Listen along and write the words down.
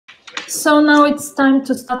So now it's time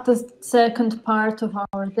to start the second part of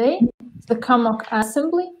our day, the CAMOC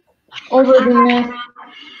assembly. Over the next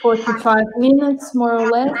 45 minutes, more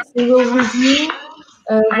or less, we will review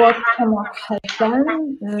what CAMOC has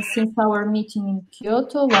done since our meeting in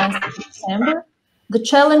Kyoto last December, the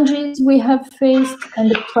challenges we have faced,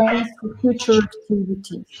 and the plans for future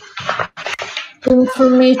activities. The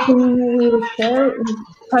information we will share is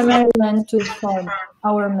primarily meant to inform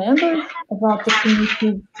our members about the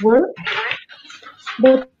committee's work,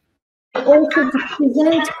 but also to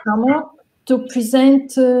present CAMOC, to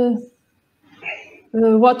present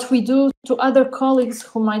what we do to other colleagues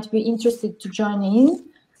who might be interested to join in,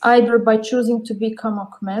 either by choosing to be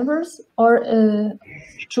CAMOC members or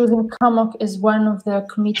choosing CAMOC as one of the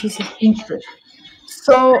committees of interest.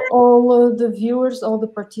 So all the viewers, all the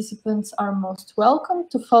participants are most welcome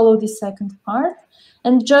to follow the second part.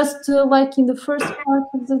 And just like in the first part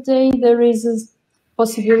of the day, there is a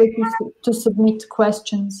possibility to submit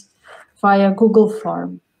questions via Google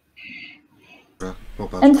form.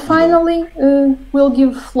 And finally, we'll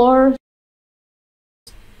give floor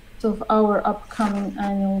of our upcoming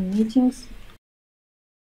annual meetings.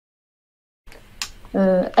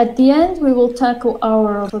 At the end, we will tackle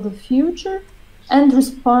our for the future and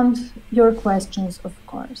respond your questions, of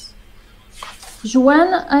course.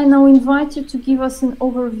 Joanna, I now invite you to give us an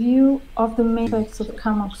overview of the main aspects of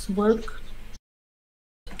CAMOC's work.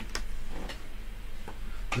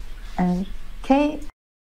 Okay.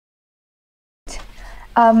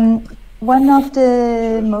 One of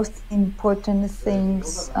the most important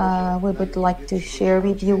things we would like to share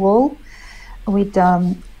with you all, with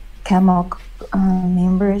CAMOC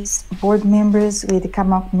members, board members, with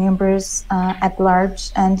CAMOC members at large,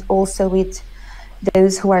 and also with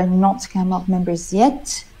those who are not CAMOC members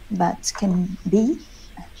yet, but can be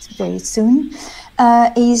very soon,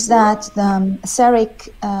 is that CAREC,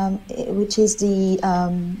 which is the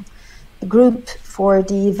group for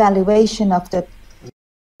the evaluation of the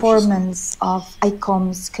performance of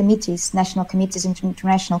ICOM's committees, national committees,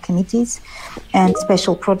 international committees, and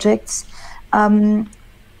special projects,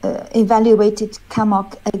 evaluated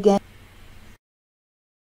CAMOC again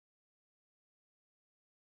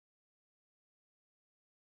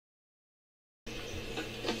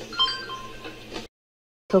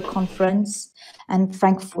conference and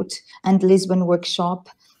Frankfurt and Lisbon workshop,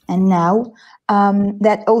 and now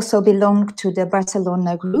that also belong to the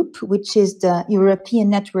Barcelona group, which is the European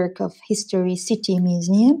network of history city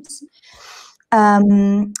museums.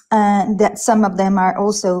 That some of them are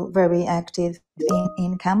also very active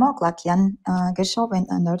in CAMOC, like Jan Geschow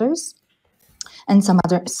and others. And some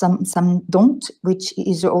don't, which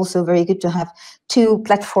is also very good to have two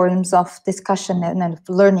platforms of discussion and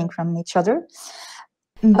learning from each other.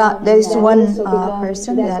 But there's one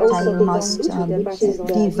person that I must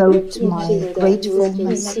devote my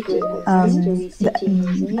gratefulness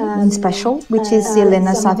in special, which is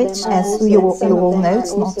Elena Savic, as you all know.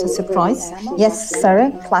 It's not a surprise. Yes,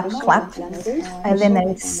 Sarah, clap, clap.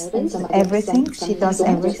 Elena is everything. She does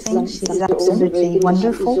everything. She's absolutely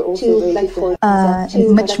wonderful.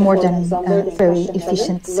 Much more than a very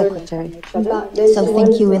efficient secretary. So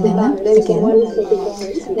thank you, Elena, again.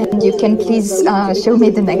 And you can please show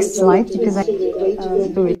me the next slide, because I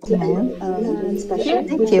do it now.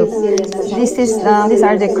 Thank you. These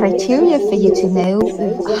are the criteria for you to know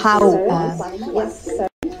how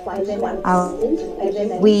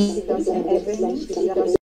we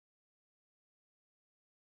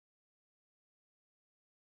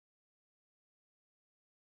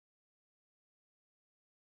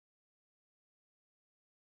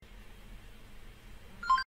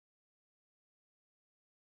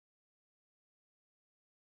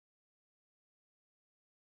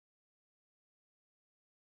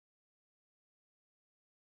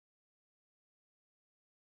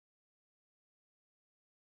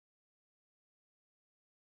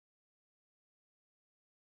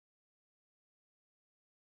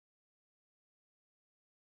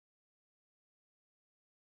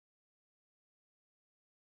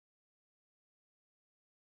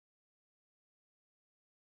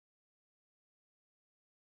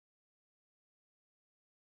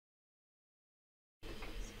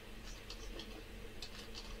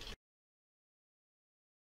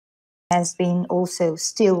has been also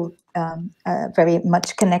still very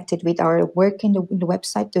much connected with our work in the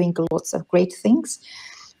website, doing lots of great things.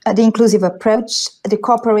 The inclusive approach, the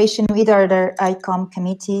cooperation with other ICOM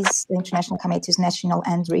committees, the international committees, national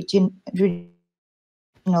and regional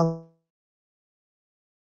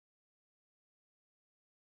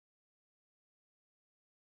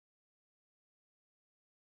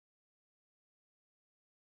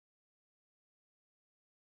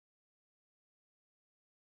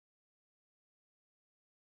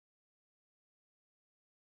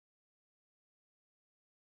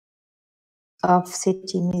of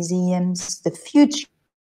city museums, the future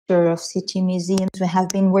of city museums. We have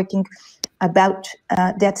been working about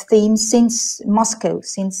that theme since Moscow,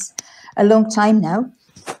 since a long time now,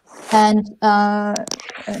 and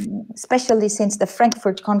especially since the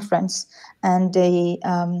Frankfurt conference and the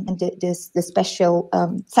special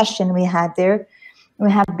session we had there.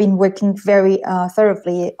 We have been working very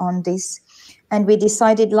thoroughly on this, and we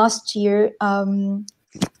decided last year,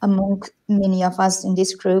 among many of us in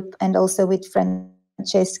this group, and also with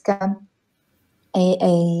Francesca,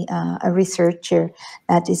 a researcher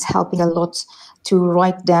that is helping a lot to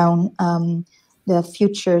write down the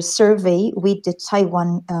future survey with the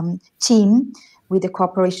Taiwan team, with the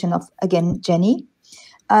cooperation of, again, Jenny.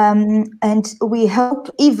 And we hope,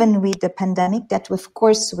 even with the pandemic, that of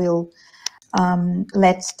course will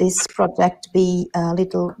let this project be a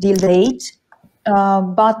little delayed,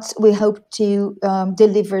 but we hope to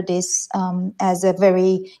deliver this as a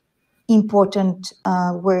very important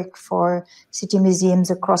work for city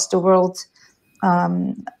museums across the world,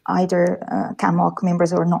 either CAMOC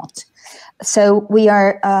members or not. So we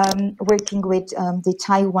are working with the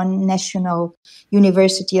Taiwan National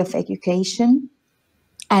University of Education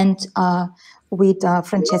and with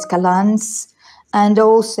Francesca Lanz, and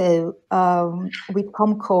also with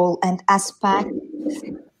COMCOL and ASPAC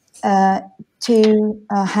to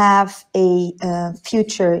have a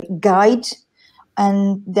future guide,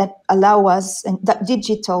 and that allow us, and that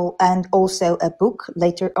digital and also a book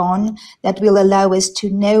later on, that will allow us to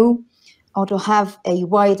know or to have a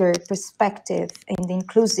wider perspective and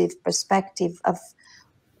inclusive perspective of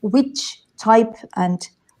which type and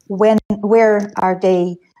when, where are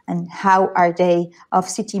they and how are they of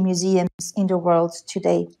city museums in the world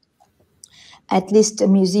today. At least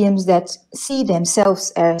museums that see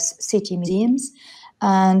themselves as city museums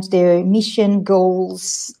and their mission,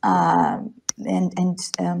 goals, and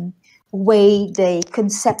way they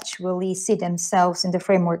conceptually see themselves in the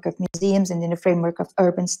framework of museums and in the framework of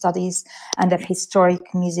urban studies and of historic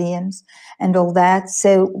museums and all that.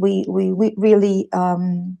 So we really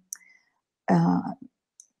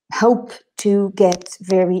hope to get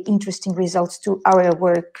very interesting results to our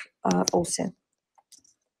work also.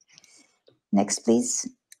 Next, please.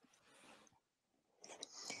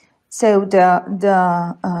 So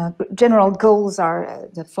the general goals are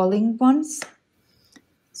the following ones.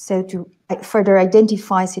 So to further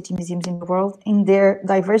identify city museums in the world in their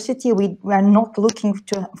diversity, we are not looking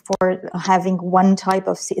for having one type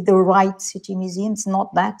of the right city museums,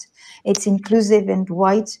 not that. It's inclusive and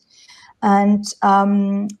wide, and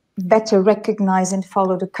better recognize and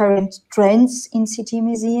follow the current trends in city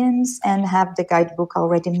museums, and have the guidebook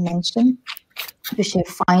already mentioned to share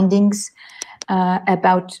findings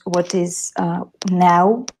about what is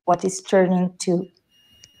now, what is turning to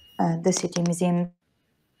the city museums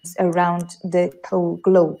around the whole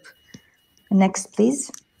globe. Next, please.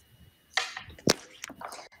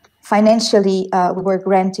 Financially, we were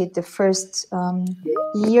granted the first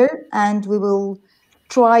year, and we will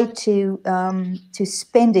try to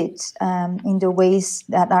spend it in the ways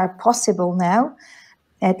that are possible now,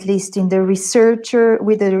 at least in the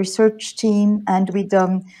with the research team and with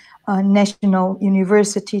the National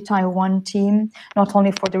University Taiwan team, not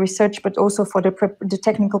only for the research, but also for the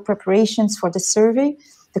technical preparations for the survey,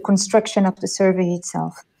 the construction of the survey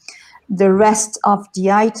itself. The rest of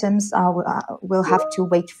the items will have to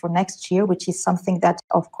wait for next year, which is something that,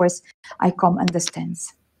 of course, ICOM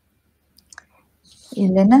understands.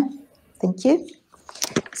 Elena, thank you.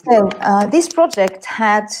 So this project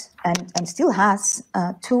had and still has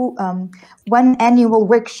one annual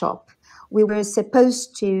workshop. We were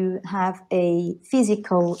supposed to have a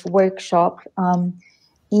physical workshop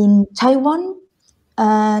in Taiwan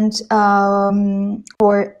and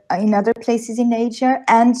or in other places in Asia,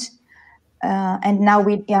 and now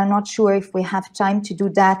we are not sure if we have time to do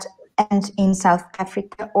that and in South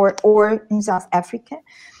Africa or in South Africa.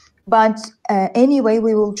 But anyway,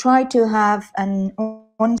 we will try to have an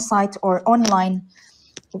on-site or online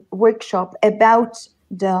workshop about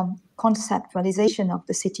the conceptualization of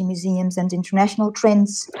the city museums and international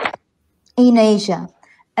trends in Asia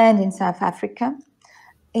and in South Africa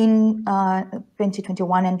in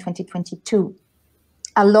 2021 and 2022,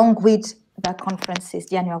 along with the conferences,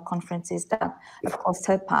 the annual conferences that, of course,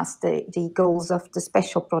 surpass the goals of the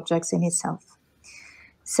special projects in itself.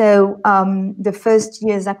 So the first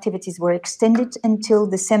year's activities were extended until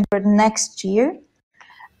December next year,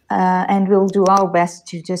 and we'll do our best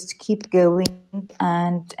to just keep going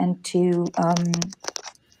and to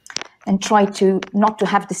and try to not to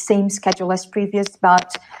have the same schedule as previous,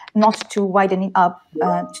 but not to widen it up,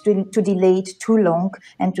 to delay it too long,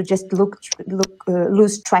 and to just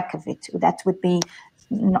lose track of it. That would be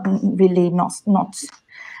not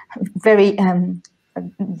very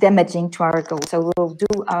damaging to our goal. So we'll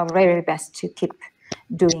do our very best to keep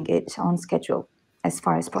doing it on schedule as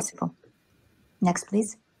far as possible. Next,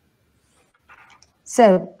 please.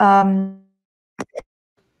 So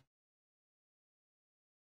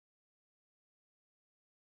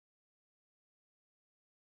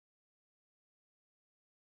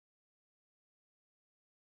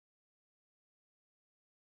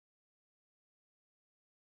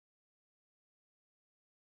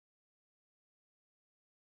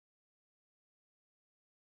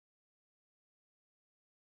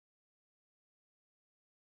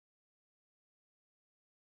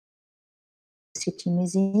City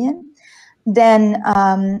Museum. Then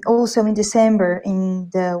also in December in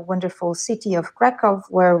the wonderful city of Krakow,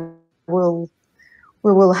 where we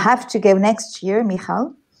will have to go next year,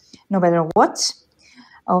 Michal, no matter what,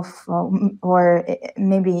 or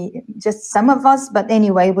maybe just some of us, but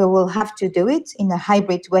anyway, we will have to do it in a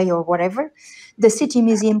hybrid way or whatever. The City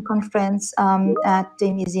Museum Conference at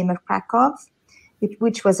the Museum of Krakow,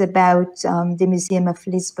 which was about the Museum of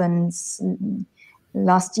Lisbon's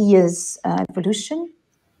last year's evolution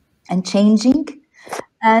and changing,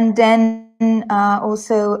 and then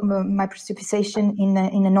also my participation in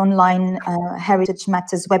an online Heritage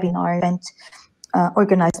Matters webinar event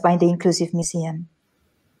organized by the Inclusive Museum.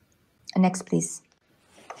 Next, please.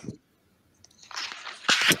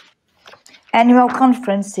 Annual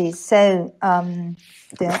conferences. So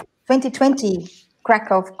the 2020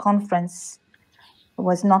 Krakow conference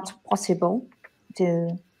was not possible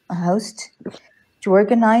to host, to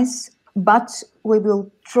organize, but we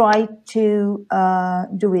will try to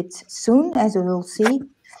do it soon, as we will see.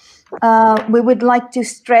 We would like to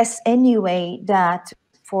stress anyway that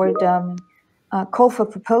for the call for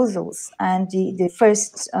proposals and the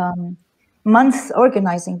first month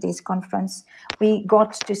organizing this conference, we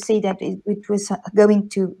got to see that it was going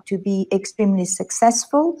to be extremely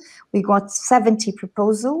successful. We got 70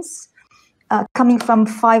 proposals coming from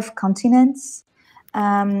 5 continents,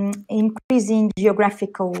 increasing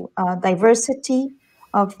geographical diversity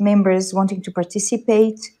of members wanting to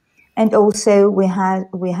participate, and also we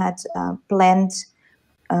had planned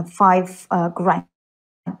 5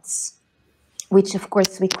 grants, which of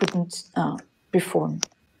course we couldn't perform.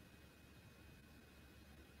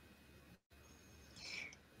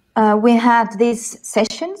 We had these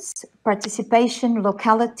sessions: participation,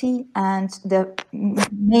 locality, and the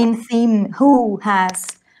main theme, who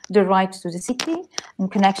has the right to the city, in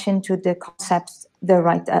connection to the concept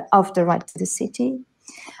of the right to the city.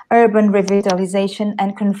 Urban revitalization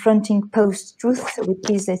and confronting post-truth, which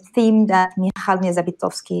is a theme that Michal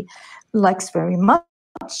Niezabitowski likes very much,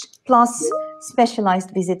 plus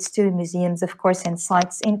specialized visits to museums, of course, and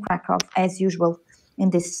sites in Krakow, as usual, in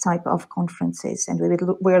this type of conferences, and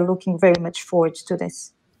we're looking very much forward to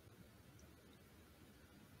this.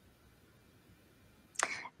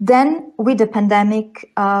 Then, with the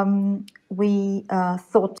pandemic, we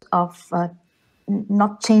thought of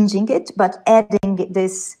not changing it, but adding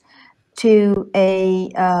this to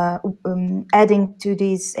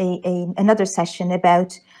another session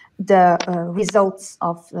about the results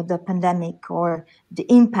of the pandemic, or the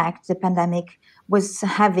impact the pandemic was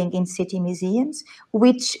having in city museums,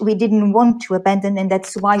 which we didn't want to abandon, and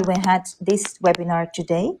that's why we had this webinar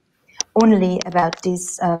today, only about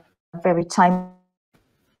this very time.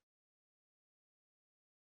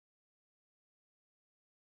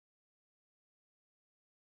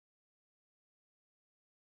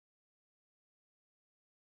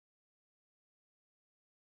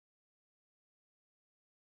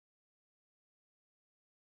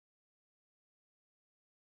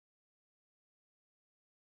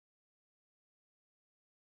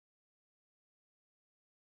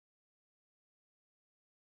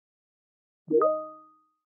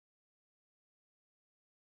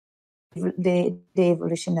 The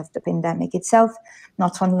evolution of the pandemic itself,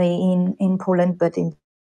 not only in Poland, but in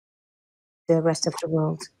the rest of the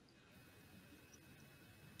world.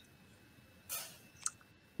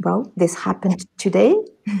 Well, this happened today,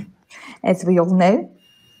 as we all know.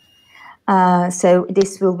 So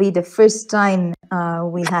this will be the first time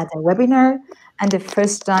we had a webinar, and the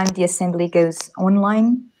first time the assembly goes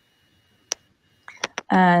online.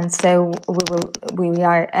 And so we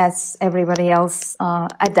are, as everybody else,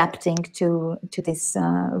 adapting to these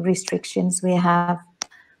restrictions we have.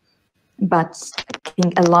 But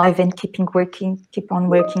keeping alive and keep on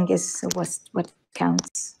working is what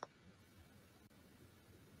counts.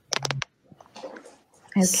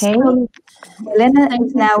 Okay. So, Elena,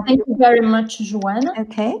 thank you very much, Joanna.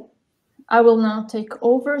 Okay. I will now take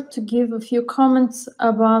over to give a few comments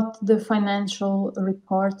about the financial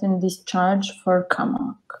report and discharge for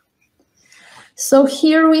CAMOC. So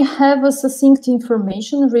here we have a succinct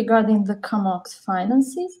information regarding the CAMOC's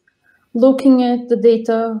finances. Looking at the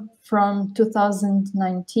data from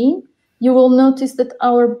 2019, you will notice that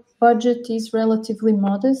our budget is relatively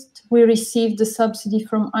modest. We received a subsidy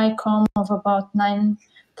from ICOM of about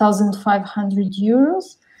 9,500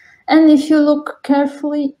 euros. And if you look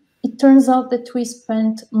carefully, it turns out that we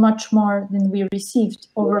spent much more than we received,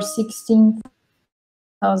 over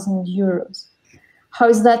 16,000 euros. How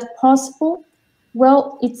is that possible?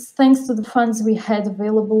 Well, it's thanks to the funds we had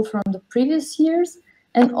available from the previous years,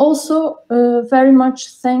 and also very much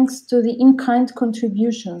thanks to the in-kind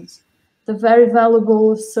contributions, the very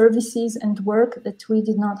valuable services and work that we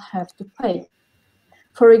did not have to pay.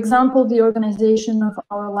 For example, the organization of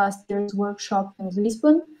our last year's workshop in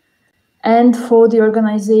Lisbon, and for the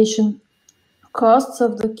organization costs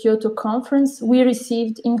of the Kyoto conference, we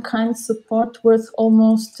received in-kind support worth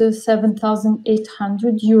almost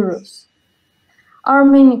 7,800 euros. Our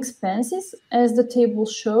main expenses, as the table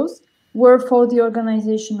shows, were for the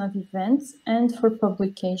organization of events and for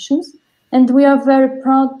publications, and we are very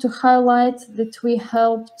proud to highlight that we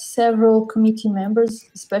helped several committee members,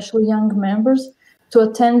 especially young members, to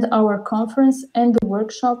attend our conference and the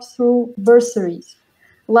workshop through bursaries.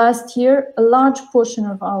 Last year, a large portion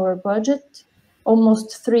of our budget,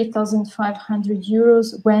 almost 3,500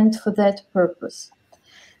 euros, went for that purpose.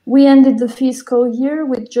 We ended the fiscal year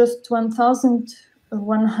with just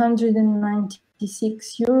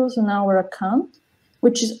 1,196 euros on our account,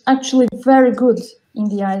 which is actually very good in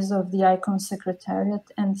the eyes of the ICOM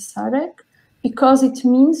Secretariat and SAREC, because it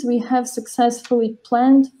means we have successfully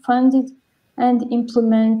planned, funded, and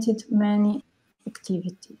implemented many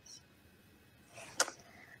activities.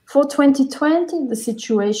 For 2020, the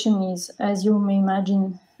situation is, as you may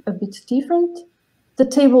imagine, a bit different. The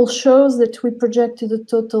table shows that we projected a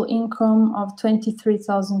total income of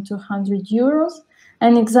 23,200 euros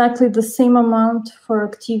and exactly the same amount for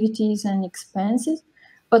activities and expenses,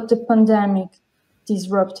 but the pandemic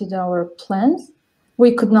disrupted our plans.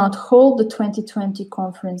 We could not hold the 2020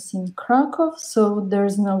 conference in Krakow, so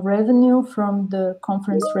there's no revenue from the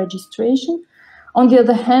conference registration. On the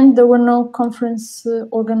other hand, there were no conference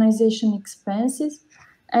organization expenses,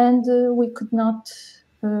 and we could not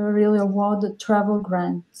really award the travel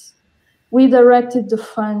grants. We directed the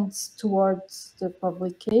funds towards the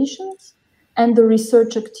publications and the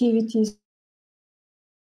research activities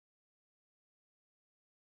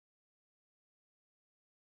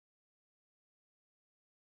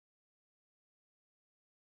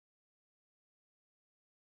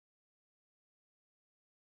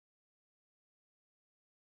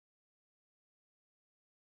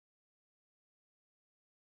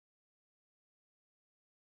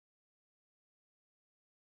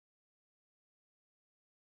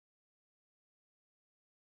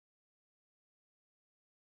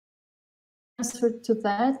answer to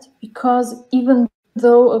that, because even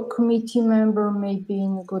though a committee member may be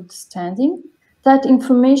in good standing, that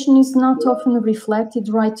information is not often reflected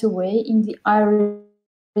right away in the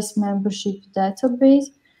IRIS membership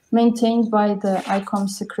database maintained by the ICOM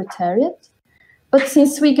Secretariat. But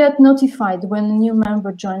since we get notified when a new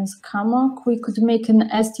member joins CAMOC, we could make an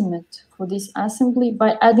estimate for this assembly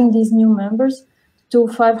by adding these new members to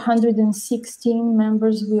 516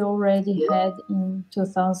 members we already had in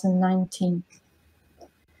 2019.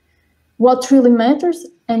 What really matters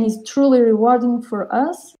and is truly rewarding for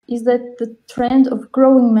us is that the trend of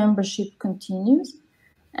growing membership continues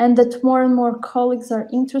and that more and more colleagues are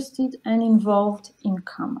interested and involved in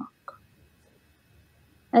CAMOC.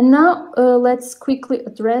 And now let's quickly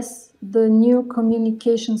address the new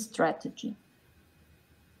communication strategy.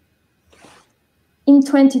 In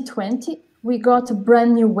 2020, we got a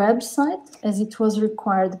brand new website as it was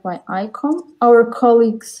required by ICOM. Our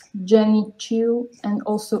colleagues Jenny Chiu and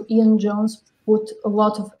also Ian Jones put a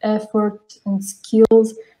lot of effort and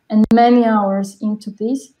skills and many hours into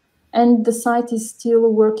this, and the site is still a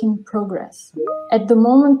work in progress. At the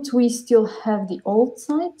moment, we still have the old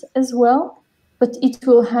site as well, but it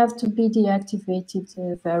will have to be deactivated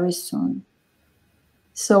very soon.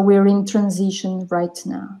 So we're in transition right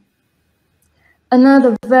now.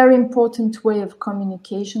 Another very important way of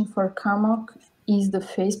communication for CAMOC is the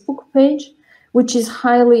Facebook page, which is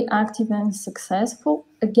highly active and successful,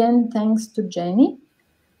 again, thanks to Jenny.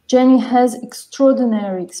 Jenny has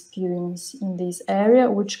extraordinary experience in this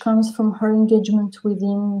area, which comes from her engagement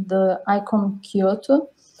within the ICOM Kyoto.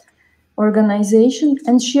 organization,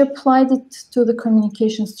 and she applied it to the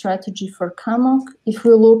communication strategy for CAMOC. If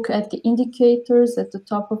we look at the indicators at the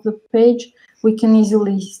top of the page, we can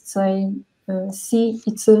easily see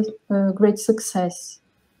it's a great success.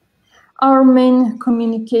 Our main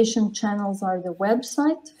communication channels are the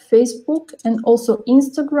website, Facebook, and also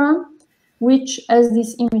Instagram, which, as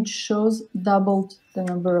this image shows, doubled the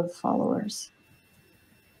number of followers.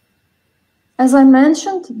 As I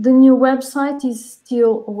mentioned, the new website is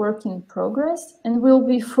still a work in progress and will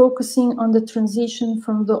be focusing on the transition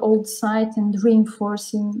from the old site and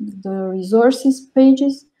reinforcing the resources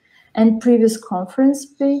pages and previous conference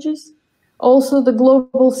pages. Also, the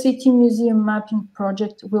Global City Museum Mapping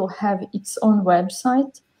Project will have its own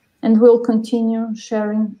website and will continue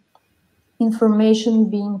sharing information,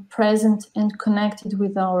 being present and connected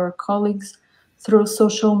with our colleagues through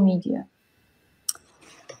social media.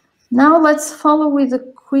 Now let's follow with a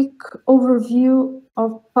quick overview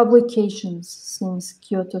of publications since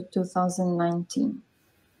Kyoto 2019.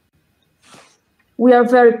 We are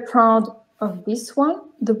very proud of this one,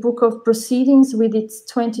 the Book of Proceedings with its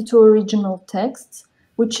 22 original texts,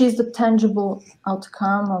 which is the tangible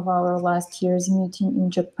outcome of our last year's meeting in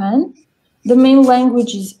Japan. The main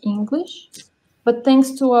language is English, but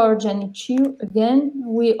thanks to our Genichiu, again,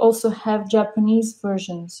 we also have Japanese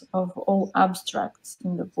versions of all abstracts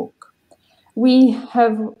in the book. We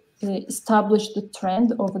have established the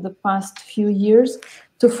trend over the past few years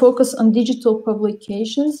to focus on digital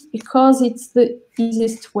publications because it's the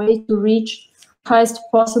easiest way to reach the highest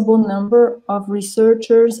possible number of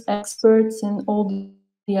researchers, experts, and all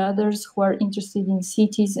the others who are interested in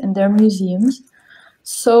cities and their museums.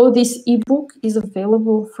 So this ebook is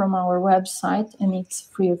available from our website and it's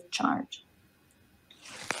free of charge.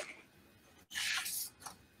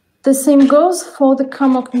 The same goes for the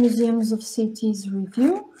CAMOC Museums of Cities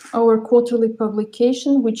Review, our quarterly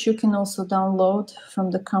publication, which you can also download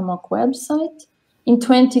from the CAMOC website. In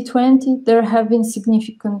 2020, there have been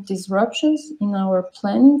significant disruptions in our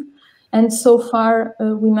planning, and so far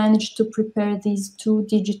we managed to prepare these 2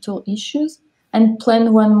 digital issues and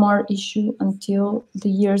plan 1 more issue until the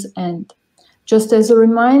year's end. Just as a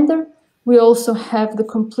reminder, we also have the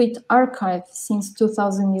complete archive since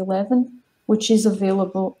 2011, which is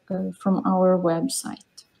available from our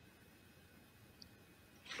website.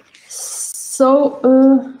 So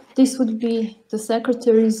this would be the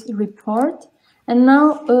Secretary's report. And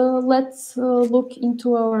now let's look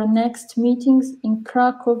into our next meetings in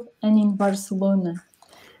Krakow and in Barcelona.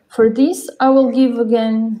 For this, I will give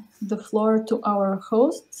again the floor to our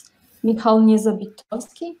hosts, Michał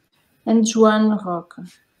Niezabitowski and Joan Roca.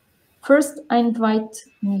 First, I invite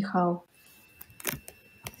Michał.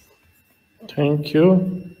 Thank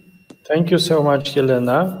you. Thank you so much,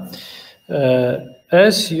 Jelena.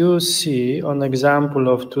 As you see on example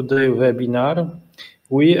of today's webinar,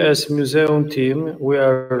 we as museum team, we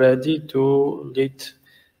are ready to lead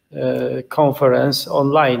conference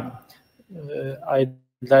online. I'd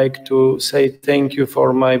like to say thank you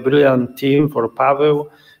for my brilliant team, for Paweł,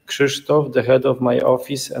 Krzysztof, the head of my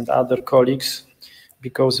office, and other colleagues,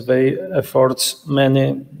 because they efforts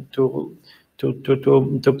many to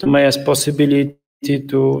make us possibility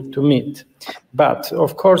to meet. But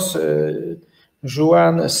of course,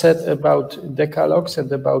 Joan said about decalogues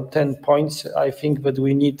and about 10 points. I think that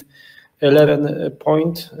we need 11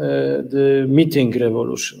 points, the meeting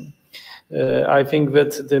revolution. I think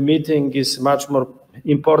that the meeting is much more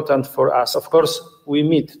important for us. Of course, we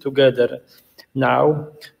meet together now,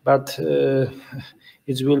 but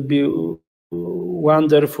it will be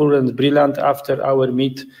wonderful and brilliant after our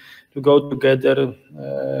meet to go together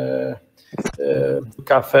to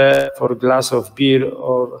cafe for a glass of beer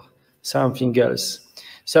or something else.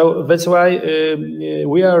 So that's why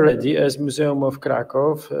we are ready as Museum of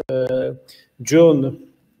Krakow. June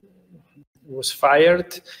was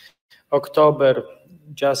fired. October,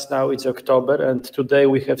 just now it's October, and today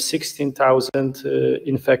we have 16,000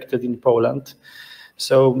 infected in Poland.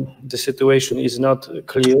 So the situation is not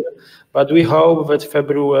clear, but we hope that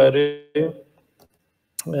February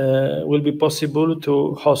will be possible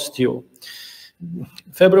to host you.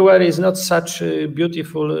 February is not such a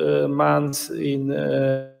beautiful month in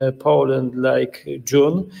Poland like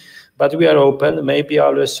June, but we are open. Maybe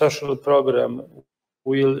our social program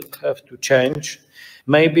will have to change.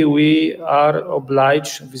 Maybe we are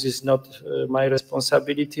obliged, this is not my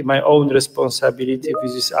responsibility, my own responsibility,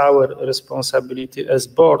 this is our responsibility as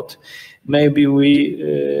board. Maybe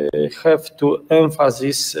we have to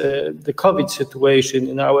emphasize the COVID situation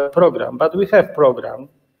in our program, but we have program.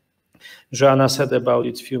 Joanna said about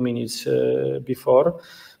it a few minutes before.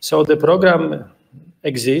 So the program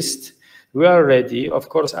exists. We are ready. Of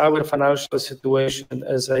course, our financial situation,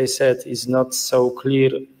 as I said, is not so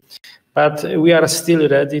clear, but we are still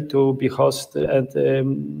ready to be host.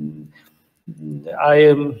 And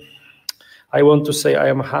I want to say I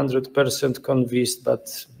am 100% convinced,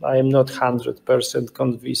 but I am not 100%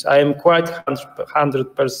 convinced. I am quite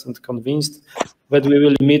 100% convinced that we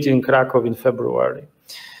will meet in Krakow in February.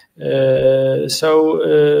 The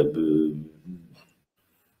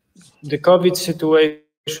COVID situation,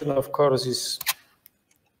 of course, is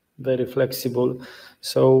very flexible.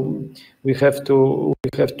 So we have to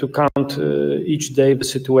count each day the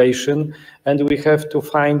situation, and we have to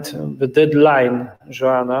find the deadline,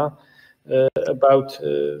 Joanna, about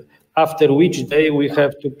after which day we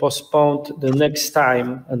have to postpone the next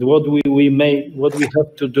time, and what we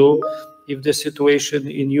have to do if the situation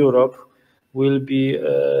in Europe will be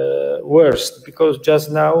worst, because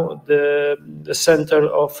just now the center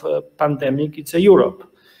of pandemic it's a Europe.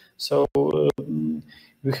 So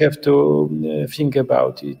we have to think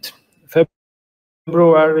about it.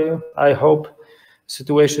 February, I hope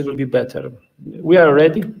situation will be better. We are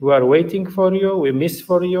ready. We are waiting for you. We miss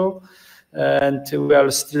for you, and we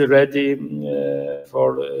are still ready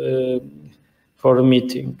for a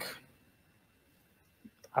meeting.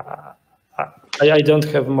 I don't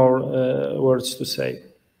have more words to say.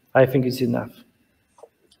 I think it's enough.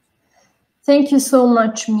 Thank you so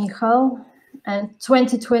much, Michał. And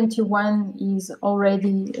 2021 is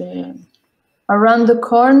already around the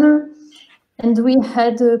corner, and we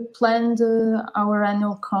had planned our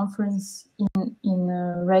annual conference in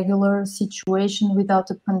a regular situation without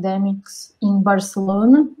the pandemics in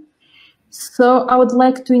Barcelona. So I would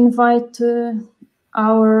like to invite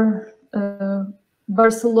our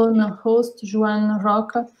Barcelona host, Joan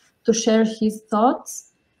Roca, to share his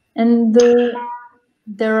thoughts. And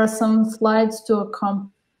there are some slides to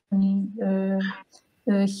accompany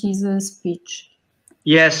his speech.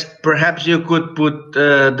 Yes, perhaps you could put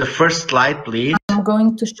the first slide, please. I'm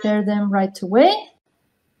going to share them right away.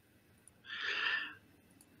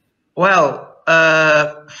 Well,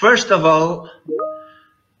 first of all,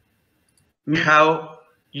 Michał,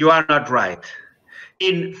 you are not right.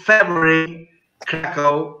 In February,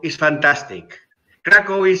 Krakow is fantastic.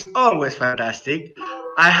 Krakow is always fantastic.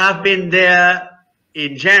 I have been there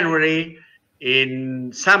in January,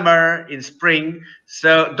 in summer, in spring,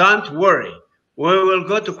 so don't worry. We will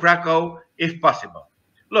go to Krakow if possible.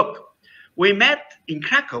 Look, we met in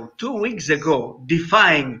Krakow 2 weeks ago,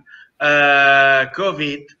 defying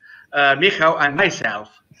COVID, Michał and myself,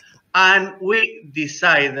 and we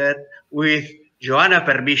decided, with Joanna's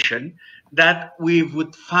permission, that we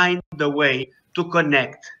would find the way to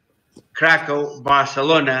connect Krakow,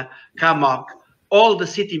 Barcelona, CAMOC, all the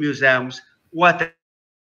city museums, whatever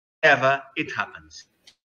it happens.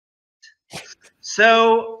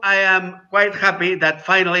 So I am quite happy that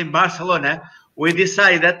finally in Barcelona, we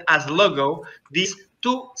decided as logo, these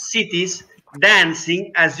two cities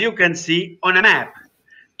dancing, as you can see on a map.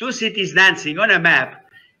 Two cities dancing on a map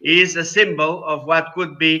is a symbol of what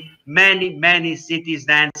could be many, many cities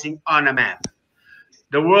dancing on a map.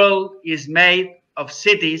 The world is made of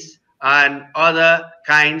cities and other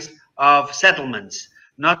kinds of settlements,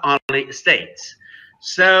 not only states.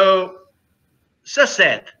 So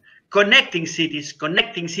said, connecting cities,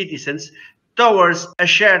 connecting citizens towards a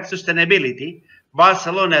shared sustainability,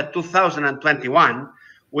 Barcelona 2021,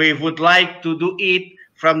 we would like to do it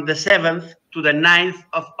from the 7th to the 9th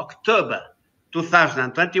of October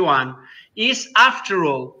 2021, is, after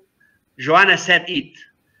all, Joanna said it,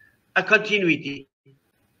 a continuity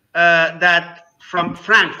that from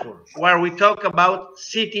Frankfurt, where we talk about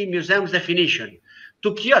city museums definition,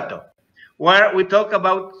 to Kyoto, where we talk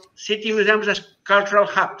about city museums as cultural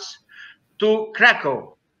hubs, to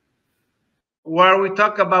Krakow, where we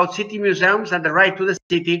talk about city museums and the right to the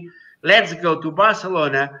city. Let's go to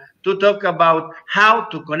Barcelona to talk about how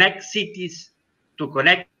to connect cities, to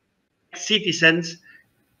connect citizens,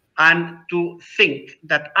 and to think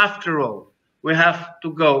that after all, we have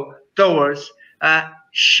to go towards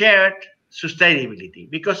shared sustainability,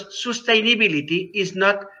 because sustainability is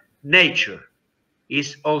not nature,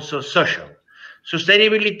 it's also social.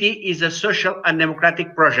 Sustainability is a social and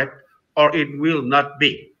democratic project, or it will not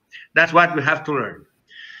be. That's what we have to learn.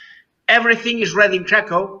 Everything is ready in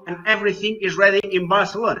Krakow and everything is ready in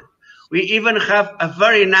Barcelona. We even have a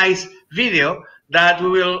very nice video that we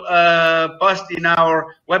will post in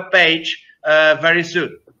our webpage very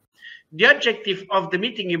soon. The objective of the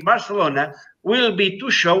meeting in Barcelona will be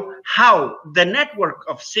to show how the network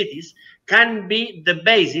of cities can be the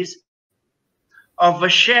basis of a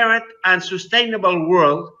shared and sustainable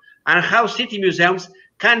world, and how city museums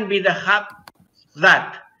can be the hub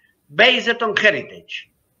that based on heritage,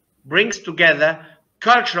 brings together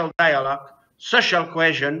cultural dialogue, social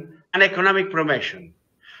cohesion, and economic promotion.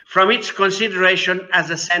 From its consideration as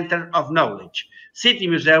a center of knowledge, city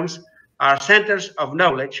museums are centers of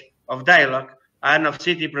knowledge, of dialogue, and of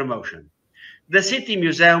city promotion. The city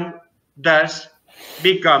museum thus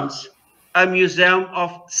becomes a museum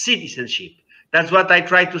of citizenship. That's what I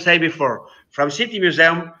tried to say before, from city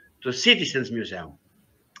museum to citizens museum.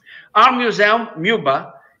 Our museum,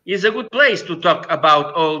 MUBA, is a good place to talk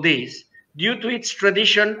about all this due to its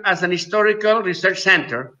tradition as an historical research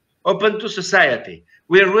center open to society.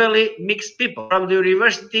 We're really mixed people from the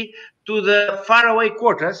university to the faraway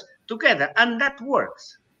quarters together, and that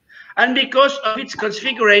works. And because of its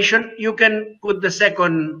configuration, you can put the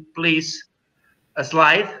second, please, a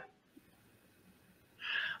slide,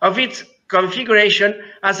 of its configuration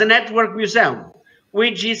as a network museum,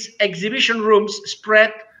 which is exhibition rooms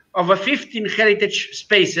spread over 15 heritage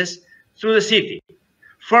spaces through the city,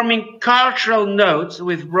 forming cultural nodes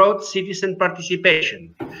with broad citizen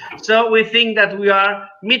participation. So we think that we are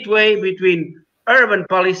midway between urban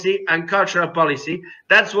policy and cultural policy.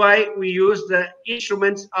 That's why we use the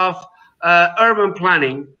instruments of urban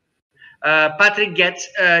planning. Patrick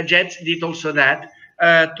Jets did also that,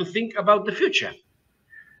 to think about the future.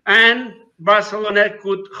 And Barcelona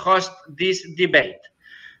could host this debate.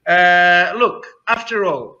 Look, after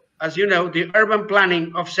all, as you know, the urban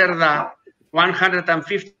planning of Cerdà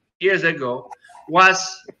 150 years ago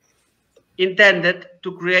was intended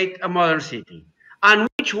to create a modern city, and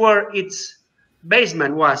which were its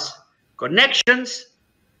basement was connections,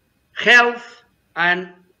 health, and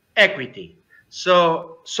equity.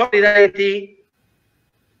 So solidarity,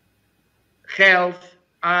 health,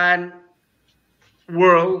 and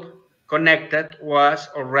world connected was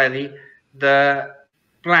already the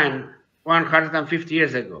plan 150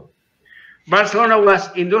 years ago. Barcelona was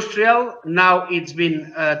industrial, now it's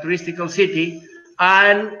been a touristical city,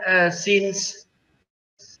 and since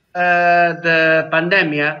the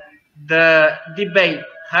pandemic, the debate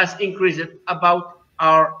has increased about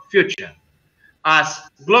our future as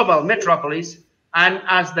global metropolis and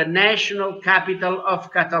as the national capital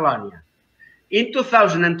of Catalonia. In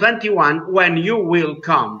 2021, when you will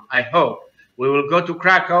come, I hope, we will go to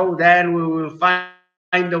Krakow, then we will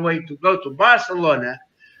find a way to go to Barcelona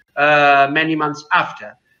many months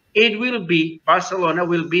after. Barcelona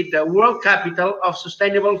will be the world capital of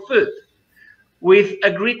sustainable food, with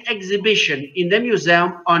a great exhibition in the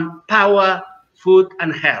museum on power, food,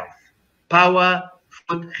 and health. Power,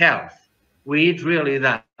 food, health. We eat really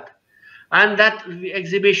that. And that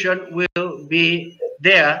exhibition will be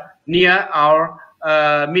there near our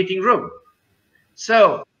meeting room.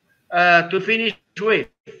 So, to finish with,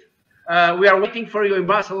 we are waiting for you in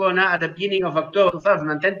Barcelona at the beginning of October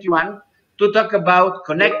 2021 to talk about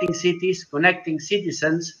connecting cities, connecting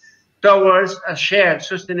citizens towards a shared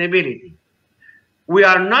sustainability. We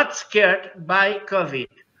are not scared by COVID.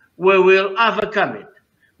 We will overcome it.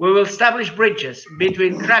 We will establish bridges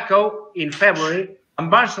between Krakow in February and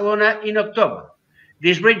Barcelona in October.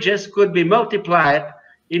 These bridges could be multiplied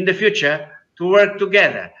in the future to work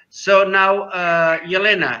together. So now,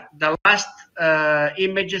 Yelena, the last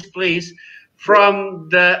images, please, from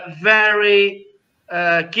the very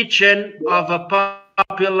kitchen of a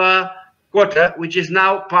popular quarter, which is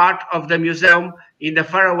now part of the museum in the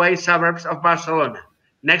faraway suburbs of Barcelona.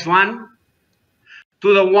 Next one.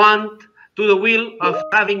 To the will of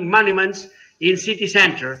having monuments in city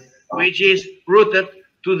center, which is rooted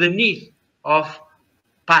to the need of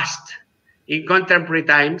past in contemporary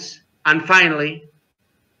times. And finally,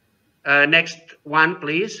 next one,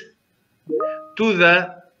 please. To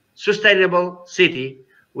the sustainable city,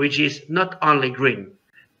 which is not only green,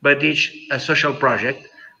 but it's a social project.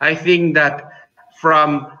 I think that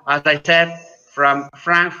from, as I said, from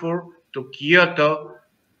Frankfurt to Kyoto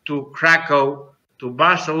to Krakow to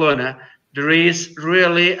Barcelona, there is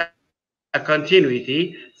really a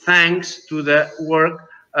continuity thanks to the work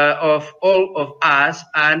of all of us,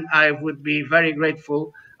 and I would be very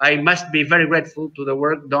grateful. I must be very grateful to the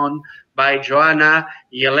work done by Joanna,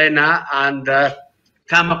 Yelena, and the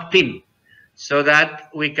CAMOC team, so that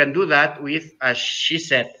we can do that with, as she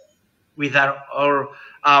said, with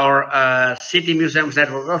our City Museums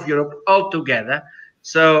Network of Europe all together.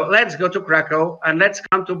 So let's go to Krakow and let's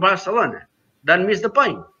come to Barcelona. Don't miss the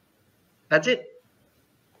point. That's it.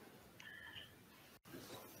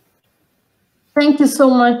 Thank you so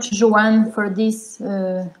much, Joan, for this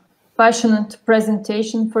passionate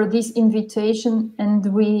presentation, for this invitation, and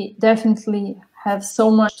we definitely have so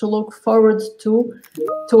much to look forward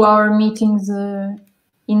to our meetings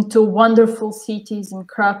in two wonderful cities in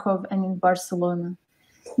Krakow and in Barcelona.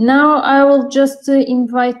 Now I will just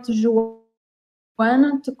invite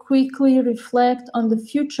Joanna to quickly reflect on the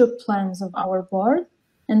future plans of our board.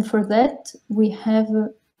 And for that, we have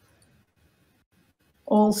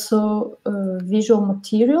also visual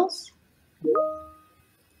materials.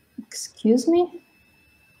 Excuse me.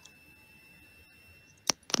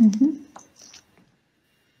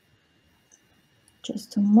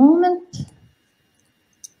 Just a moment.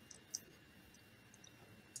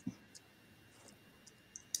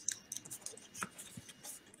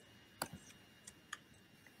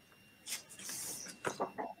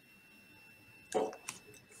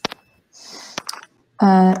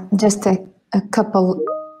 Just a couple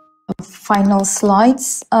of final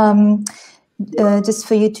slides. Just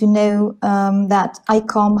for you to know that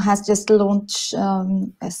ICOM has just launched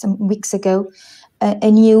some weeks ago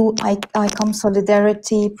a new ICOM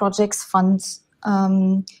Solidarity Projects Fund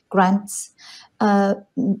grants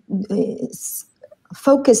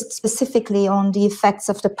focused specifically on the effects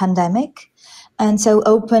of the pandemic. And so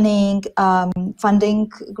opening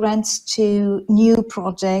funding grants to new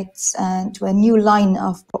projects and to a new line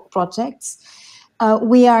of projects.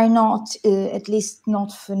 We are not, at least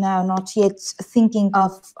not for now, not yet thinking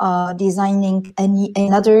of designing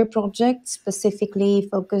another project specifically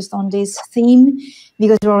focused on this theme,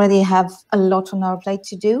 because we already have a lot on our plate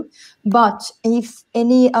to do. But if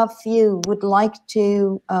any of you would like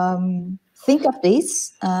to think of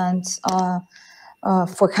this and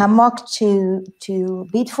for CAMOC to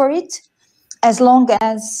bid for it, as long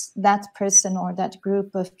as that person or that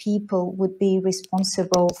group of people would be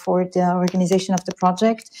responsible for the organization of the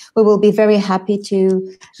project, we will be very happy to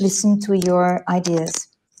listen to your ideas.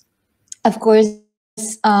 Of course,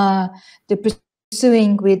 the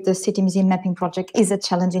pursuing with the City Museum Mapping Project is a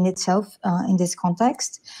challenge in itself in this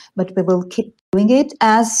context, but we will keep doing it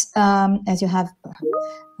as you have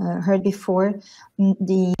heard before,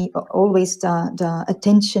 always the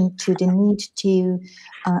attention to the need to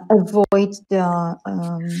avoid the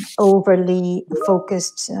overly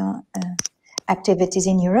focused activities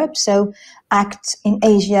in Europe. So act in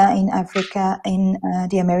Asia, in Africa, in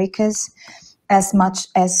the Americas as much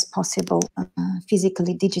as possible,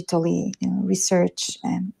 physically, digitally, research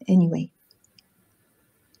anyway.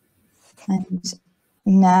 And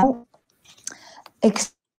now,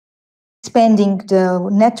 expanding the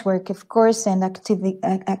network, of course, and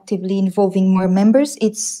actively involving more members.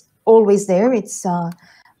 It's always there. It's a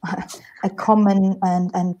common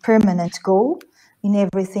and permanent goal in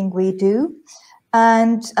everything we do.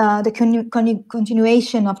 And the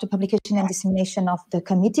continuation of the publication and dissemination of the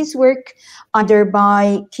committee's work, either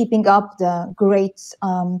by keeping up the great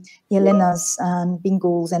Yelena's and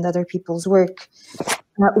Bingul's and other people's work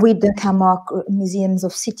with the CAMOC Museums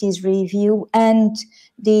of Cities review, and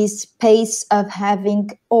this pace of having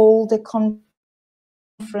all the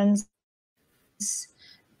conferences,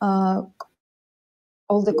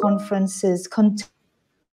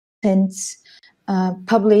 contents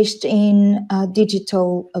published in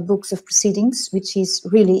digital books of proceedings, which is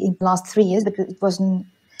really in the last 3 years, but it wasn't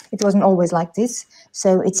always like this.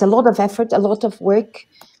 So it's a lot of effort, a lot of work,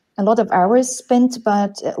 a lot of hours spent,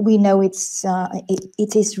 but we know it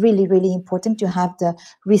is really, really important to have the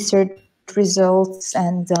research results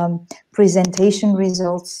and presentation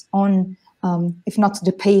results on, if not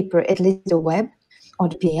the paper, at least the web or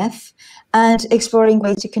the PDF, and exploring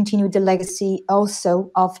ways to continue the legacy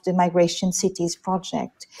also of the Migration Cities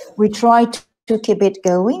project. We tried to keep it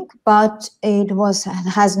going, but it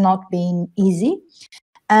has not been easy.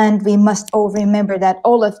 And we must all remember that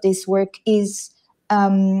all of this work is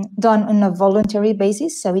done on a voluntary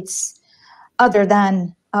basis. So it's other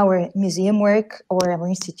than our museum work or our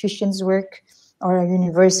institutions' work or our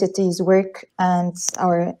universities' work and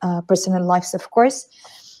our personal lives, of course.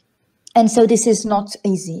 And so this is not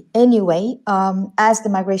easy. Anyway, as the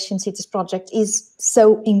Migration Cities project is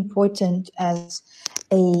so important as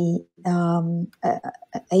a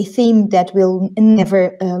theme that will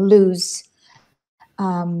never lose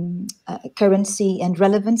currency and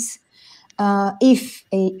relevance, if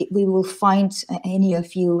we will find, any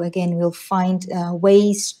of you again will find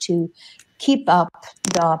ways to keep up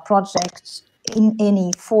the project in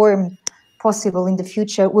any form possible in the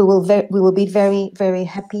future, we will be very, very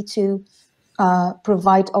happy to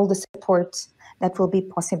provide all the support that will be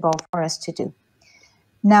possible for us to do.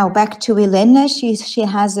 Now back to Elena. She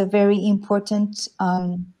has a very important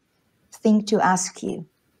thing to ask you.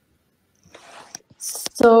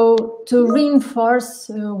 So to reinforce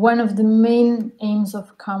one of the main aims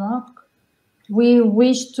of CAMOC, we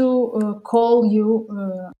wish to call you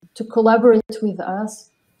to collaborate with us,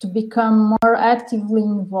 to become more actively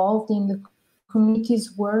involved in the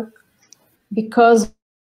committee's work, because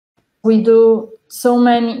We do so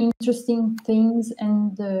many interesting things,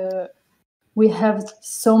 and we have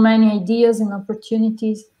so many ideas and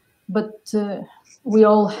opportunities, but we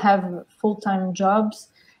all have full-time jobs,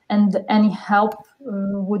 and any help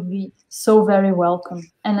would be so very welcome.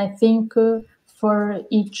 And I think for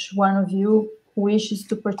each one of you who wishes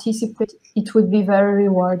to participate, it would be very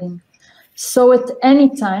rewarding. So at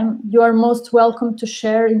any time, you are most welcome to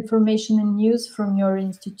share information and news from your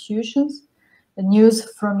institutions, the news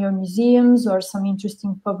from your museums, or some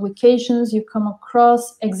interesting publications you come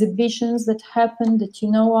across, exhibitions that happen that you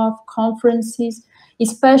know of, conferences,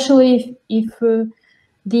 especially if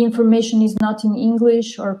the information is not in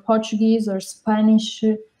English or Portuguese or Spanish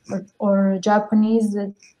or Japanese,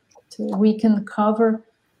 that we can cover.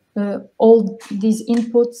 All these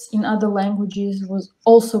inputs in other languages will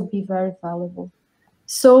also be very valuable.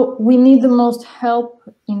 So we need the most help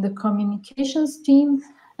in the communications team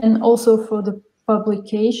and also for the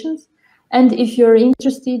publications. And if you're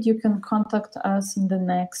interested, you can contact us in the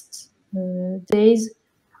next days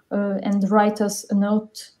and write us a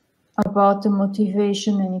note about the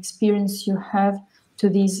motivation and experience you have to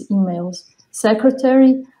these emails,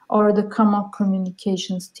 secretary or the CAMOC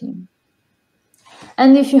communications team.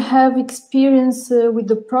 And if you have experience with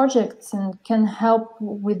the projects and can help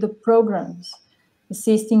with the programs,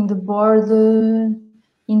 assisting the board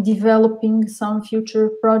in developing some future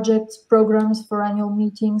projects, programs for annual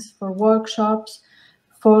meetings, for workshops,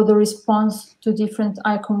 for the response to different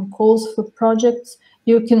ICOM calls for projects,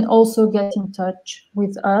 you can also get in touch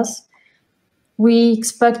with us. We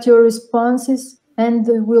expect your responses and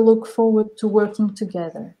we look forward to working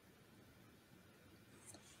together.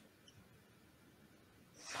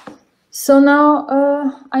 So now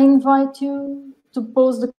I invite you to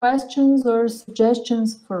pose the questions or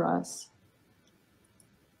suggestions for us.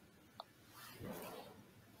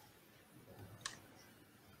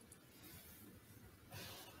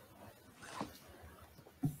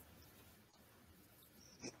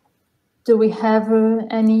 Do we have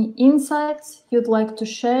any insights you'd like to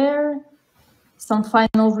share? Some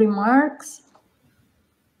final remarks?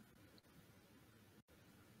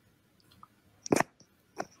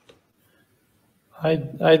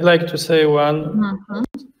 I'd like to say one.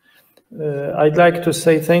 I'd like to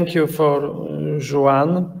say thank you for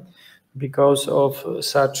Joan because of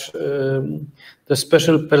such the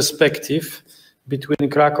special perspective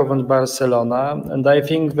between Krakow and Barcelona. And I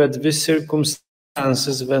think that these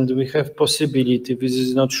circumstances, when we have possibility, this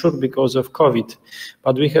is not sure because of COVID,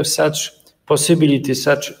 but we have such possibility,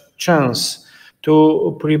 such chance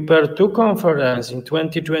to prepare two conferences in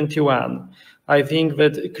 2021. I think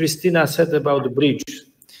that Christina said about the bridge.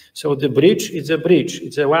 So the bridge is a bridge.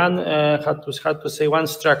 It's a one, how to say, one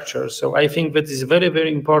structure. So I think that is very,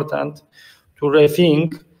 very important to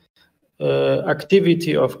rethink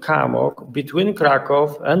activity of CAMOC between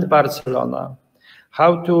Krakow and Barcelona.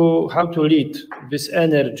 How to lead this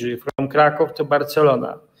energy from Krakow to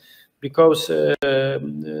Barcelona, because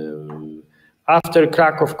after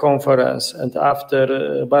Krakow conference and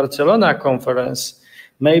after Barcelona conference,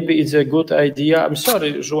 maybe it's a good idea. I'm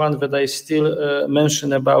sorry, Joan, that I still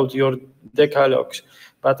mention about your decalogues,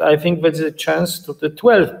 but I think that's a chance to the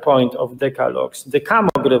 12th point of decalogues, the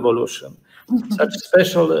CAMOC revolution. Such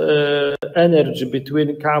special energy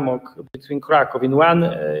between CAMOC, between Krakow in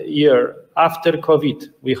 1 year after COVID.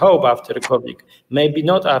 We hope after COVID, maybe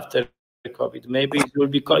not after COVID, maybe it will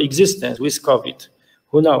be coexistence with COVID,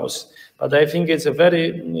 who knows? But I think it's a very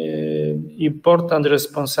important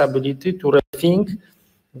responsibility to rethink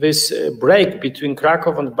this break between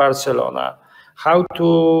Krakow and Barcelona, how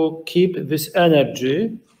to keep this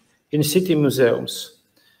energy in city museums.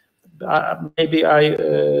 Maybe I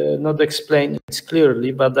not explain it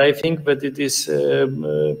clearly, but I think that it is a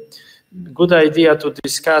good idea to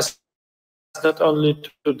discuss not only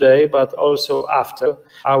today, but also after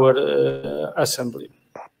our assembly.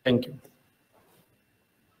 Thank you.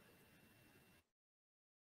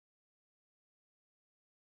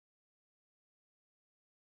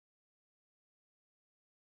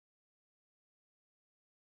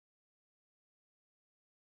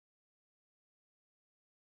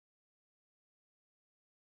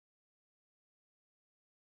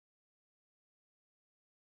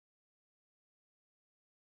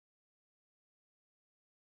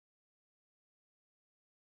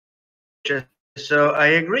 So I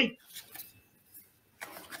agree.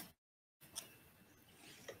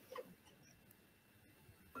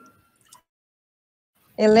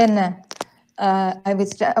 Elena, I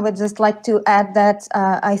would just like to add that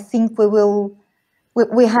I think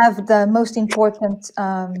we have the most important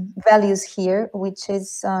values here, which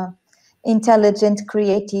is intelligent,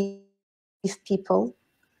 creative people,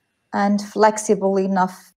 and flexible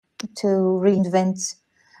enough to reinvent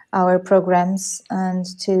our programs and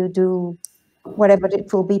to do whatever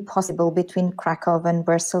it will be possible between Krakow and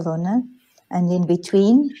Barcelona and in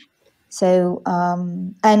between. So,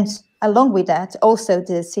 and along with that, also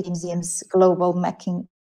the City Museum's global mapping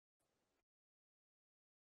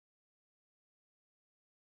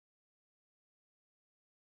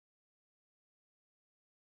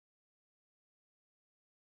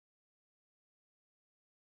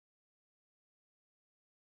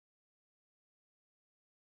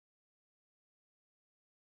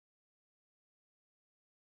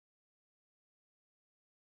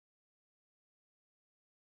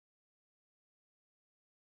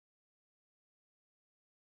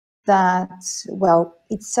that, well,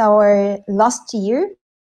 it's our last year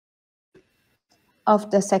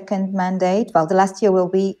of the second mandate. Well, the last year will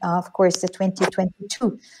be, of course, the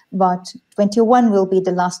 2022, but 21 will be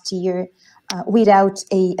the last year without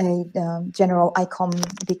a general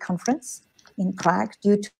ICOM big conference in Prague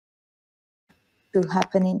due to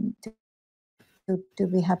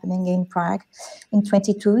be happening in Prague in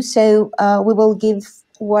 22. So we will give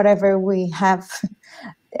whatever we have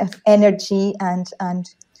of energy and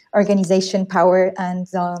organization power and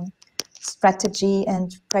strategy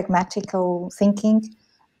and pragmatical thinking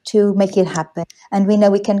to make it happen. And we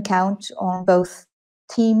know we can count on both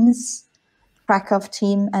teams, Krakow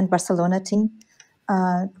team and Barcelona team,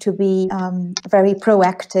 to be very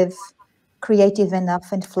proactive, creative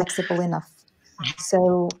enough and flexible enough.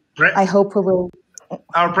 So I hope we will.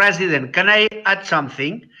 Our president, can I add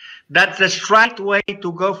something? That the straight way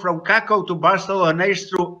to go from Krakow to Barcelona is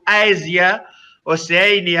through Asia,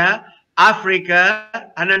 Oceania, Africa,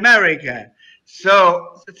 and America.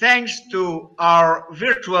 So thanks to our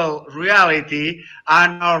virtual reality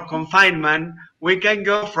and our confinement, we can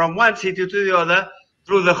go from one city to the other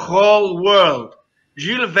through the whole world.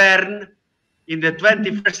 Jules Verne in the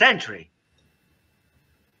 21st century.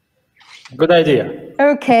 Good idea.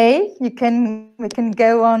 Okay, we can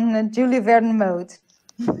go on Jules Verne mode.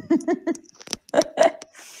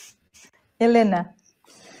 Elena.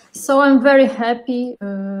 So I'm very happy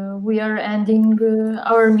we are ending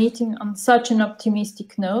our meeting on such an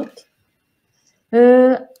optimistic note.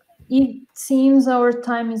 It seems our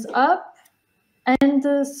time is up, and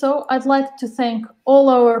so I'd like to thank all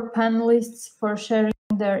our panelists for sharing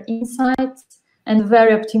their insights and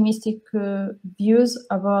very optimistic views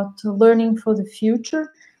about learning for the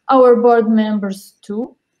future, our board members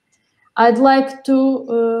too. I'd like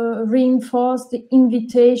to reinforce the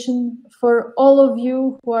invitation for all of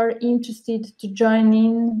you who are interested to join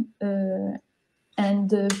in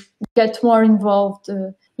and get more involved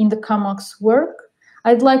in the CAMOC's work.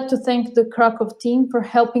 I'd like to thank the Krakow team for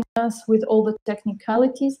helping us with all the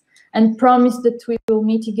technicalities and promise that we will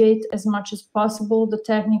mitigate as much as possible the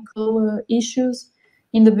technical issues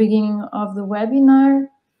in the beginning of the webinar.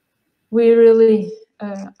 We really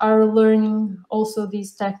are learning also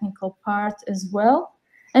this technical part as well.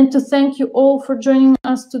 And to thank you all for joining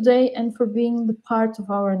us today and for being the part of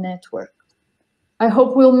our network. I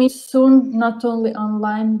hope we'll meet soon, not only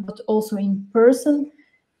online, but also in person,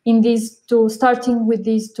 in these two, starting with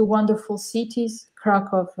these two wonderful cities,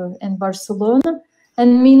 Krakow and Barcelona.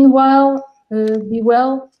 And meanwhile, be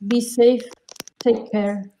well, be safe, take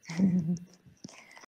care.